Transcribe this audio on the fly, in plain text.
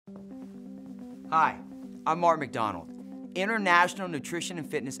Hi, I'm Mark Macdonald, international nutrition and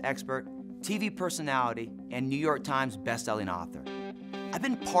fitness expert, TV personality, and New York Times bestselling author. I've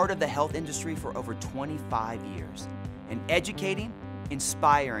been part of the health industry for over 25 years, and educating,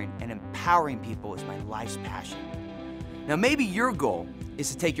 inspiring, and empowering people is my life's passion. Now maybe your goal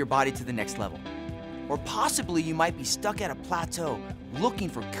is to take your body to the next level, or possibly you might be stuck at a plateau looking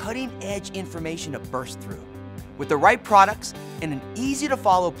for cutting-edge information to burst through. With the right products and an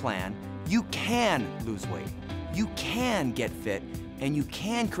easy-to-follow plan, you can lose weight, you can get fit, and you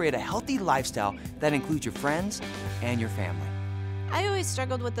can create a healthy lifestyle that includes your friends and your family. I always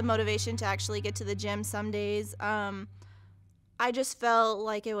struggled with the motivation to actually get to the gym some days. I just felt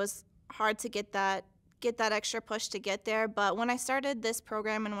like it was hard to get that extra push to get there. But when I started this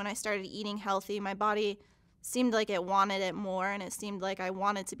program and when I started eating healthy, my body seemed like it wanted it more, and it seemed like I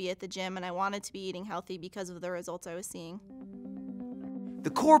wanted to be at the gym and I wanted to be eating healthy because of the results I was seeing. The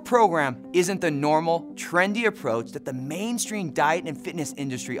core program isn't the normal, trendy approach that the mainstream diet and fitness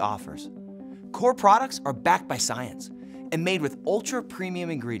industry offers. Core products are backed by science and made with ultra-premium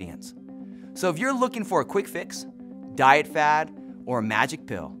ingredients. So if you're looking for a quick fix, diet fad, or a magic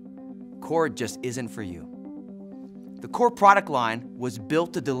pill, Core just isn't for you. The Core product line was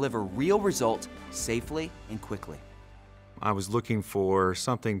built to deliver real results safely and quickly. I was looking for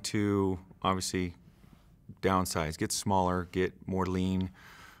something to obviously downsize, get smaller, get more lean,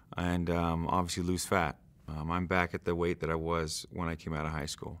 and obviously lose fat. I'm back at the weight that I was when I came out of high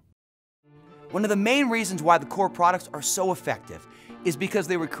school. One of the main reasons why the Core products are so effective is because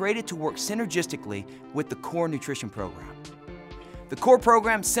they were created to work synergistically with the Core nutrition program. The Core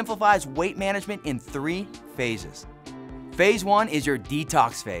program simplifies weight management in 3 phases. Phase 1 is your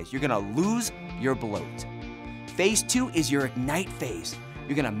detox phase. You're gonna lose your bloat. Phase 2 is your ignite phase.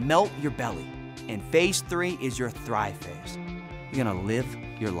 You're gonna melt your belly. And phase 3 is your thrive phase. You're gonna live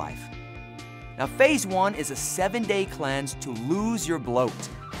your life. Now phase 1 is a 7-day cleanse to lose your bloat.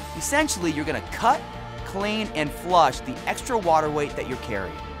 Essentially, you're gonna cut, clean, and flush the extra water weight that you're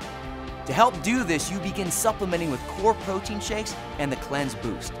carrying. To help do this, you begin supplementing with Core protein shakes and the Cleanse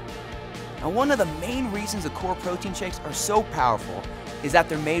Boost. Now, one of the main reasons the Core protein shakes are so powerful is that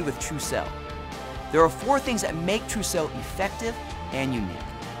they're made with TruCell. There are 4 things that make TruCell effective and unique.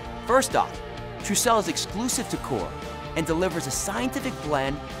 First off, TruCell is exclusive to Core and delivers a scientific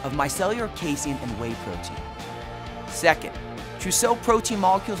blend of micellar casein and whey protein. Second, TruCell protein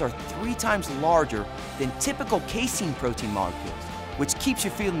molecules are 3 times larger than typical casein protein molecules, which keeps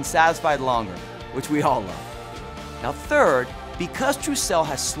you feeling satisfied longer, which we all love. Now third, because TruCell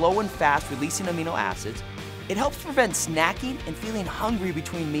has slow and fast releasing amino acids, it helps prevent snacking and feeling hungry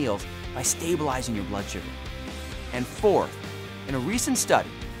between meals by stabilizing your blood sugar. And fourth, in a recent study,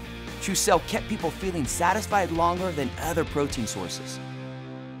 TruCell kept people feeling satisfied longer than other protein sources.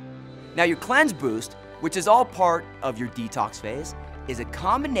 Now your Cleanse Boost, which is all part of your detox phase, is a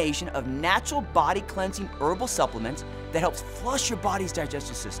combination of natural body cleansing herbal supplements that helps flush your body's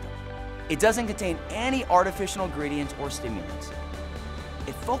digestive system. It doesn't contain any artificial ingredients or stimulants.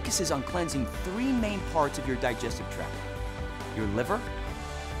 It focuses on cleansing 3 main parts of your digestive tract: your liver,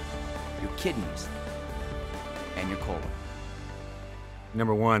 your kidneys, and your colon.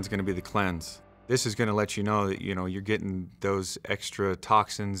 Number 1 is going to be the cleanse. This is going to let you know that you're getting those extra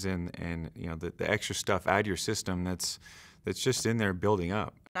toxins and the extra stuff out of your system that's just in there building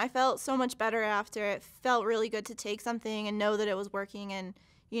up. I felt so much better after. It felt really good to take something and know that it was working and,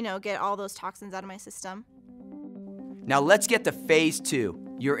 get all those toxins out of my system. Now let's get to phase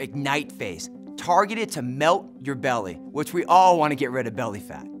 2, your ignite phase, targeted to melt your belly, which we all want to get rid of belly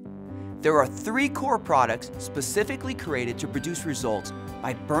fat. There are 3 Core products specifically created to produce results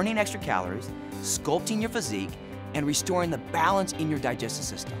by burning extra calories, sculpting your physique, and restoring the balance in your digestive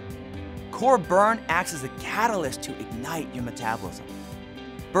system. Core Burn acts as a catalyst to ignite your metabolism.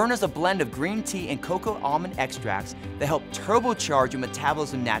 Burn is a blend of green tea and cocoa almond extracts that help turbocharge your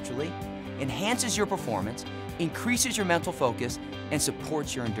metabolism naturally, enhances your performance, increases your mental focus, and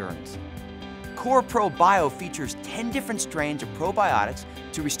supports your endurance. Core Pro Bio features 10 different strains of probiotics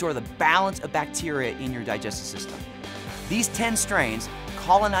to restore the balance of bacteria in your digestive system. These 10 strains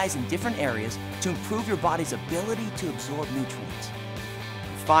colonize in different areas to improve your body's ability to absorb nutrients.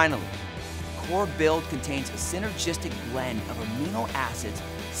 Finally, Core Build contains a synergistic blend of amino acids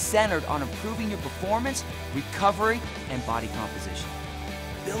centered on improving your performance, recovery, and body composition.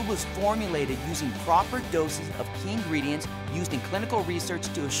 Build was formulated using proper doses of key ingredients used in clinical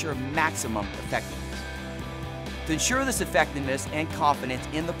research to assure maximum effectiveness. To ensure this effectiveness and confidence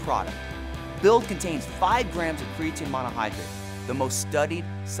in the product, Build contains 5 grams of creatine monohydrate, the most studied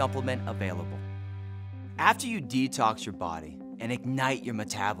supplement available. After you detox your body and ignite your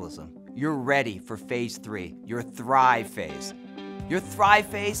metabolism, you're ready for phase 3, your Thrive phase. Your Thrive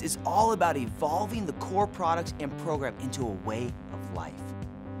phase is all about evolving the core products and program into a way of life.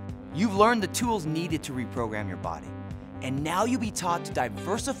 You've learned the tools needed to reprogram your body, and now you'll be taught to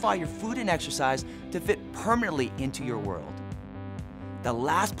diversify your food and exercise to fit permanently into your world. The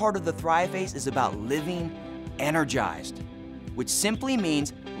last part of the Thrive phase is about living energized, which simply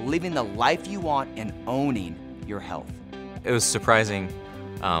means living the life you want and owning your health. It was surprising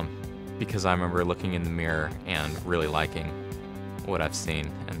because I remember looking in the mirror and really liking what I've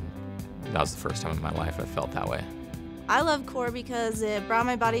seen, and that was the first time in my life I felt that way. I love Core because it brought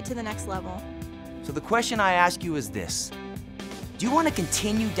my body to the next level. So the question I ask you is this: do you want to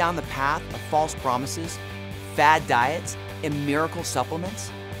continue down the path of false promises, fad diets, and miracle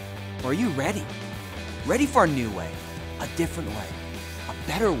supplements? Or are you ready? Ready for a new way, a different way, a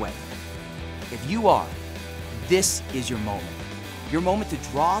better way? If you are, this is your moment. Your moment to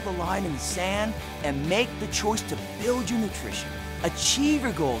draw the line in the sand and make the choice to build your nutrition, achieve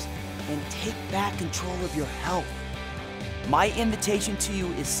your goals, and take back control of your health. My invitation to you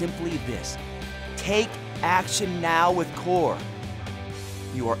is simply this: take action now with Core.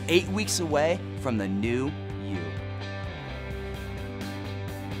 You are 8 weeks away from the new